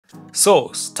So,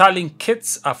 Starlink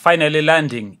kits are finally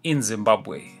landing in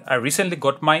Zimbabwe. I recently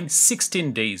got mine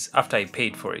 16 days after I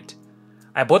paid for it.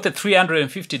 I bought the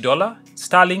 $350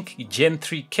 Starlink Gen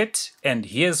 3 kit, and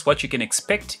here's what you can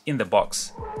expect in the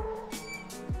box.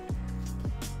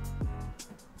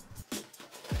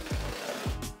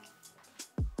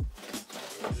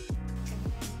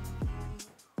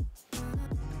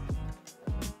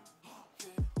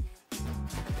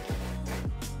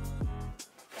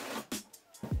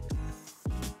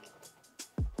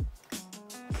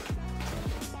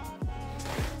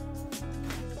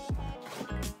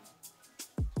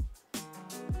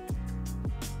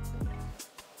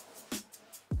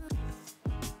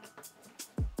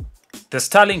 The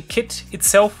Starlink kit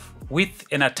itself with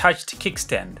an attached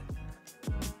kickstand.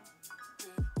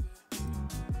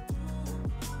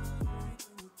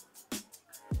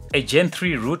 A Gen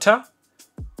 3 router.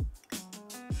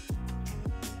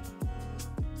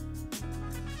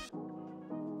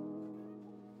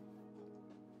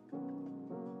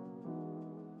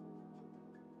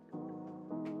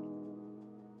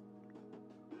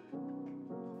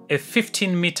 A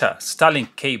 15-meter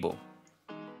Starlink cable.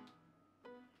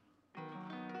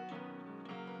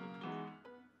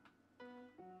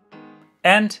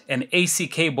 And an AC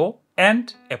cable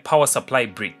and a power supply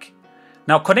brick.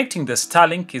 Now, connecting the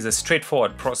Starlink is a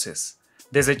straightforward process.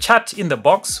 There's a chart in the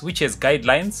box which has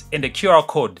guidelines and a QR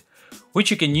code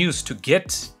which you can use to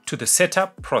get to the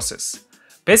setup process.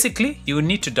 Basically, you will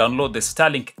need to download the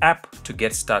Starlink app to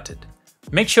get started.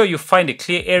 Make sure you find a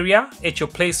clear area at your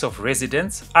place of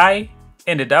residence. I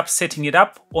ended up setting it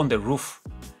up on the roof.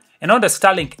 And on the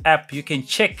Starlink app, you can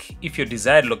check if your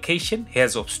desired location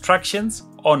has obstructions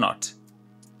or not.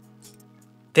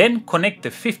 Then connect the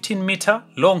 15-meter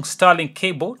long Starlink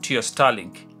cable to your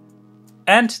Starlink,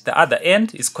 and the other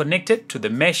end is connected to the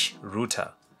mesh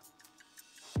router.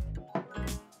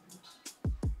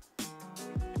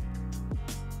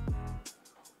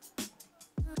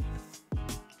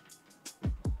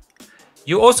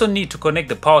 You also need to connect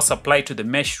the power supply to the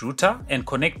mesh router and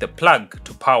connect the plug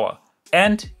to power,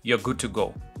 and you're good to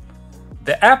go.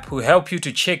 The app will help you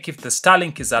to check if the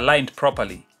Starlink is aligned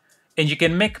properly, and you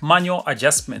can make manual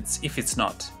adjustments if it's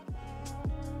not.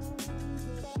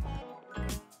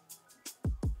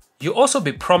 You'll also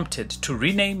be prompted to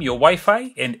rename your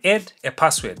Wi-Fi and add a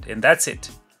password, and that's it.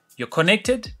 You're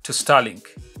connected to Starlink.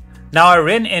 Now, I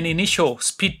ran an initial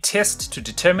speed test to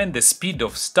determine the speed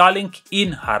of Starlink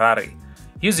in Harare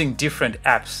using different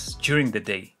apps during the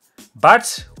day.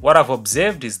 But what I've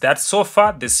observed is that so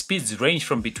far the speeds range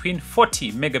from between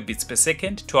 40 megabits per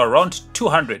second to around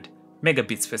 200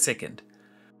 megabits per second.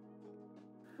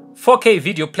 4K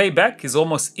video playback is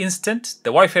almost instant. The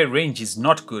Wi-Fi range is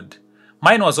not good.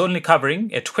 Mine was only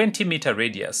covering a 20-meter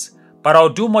radius, but I'll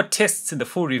do more tests in the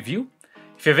full review.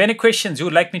 If you have any questions you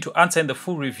would like me to answer in the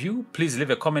full review, please leave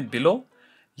a comment below.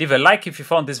 Leave a like if you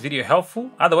found this video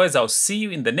helpful. Otherwise, I'll see you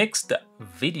in the next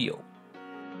video.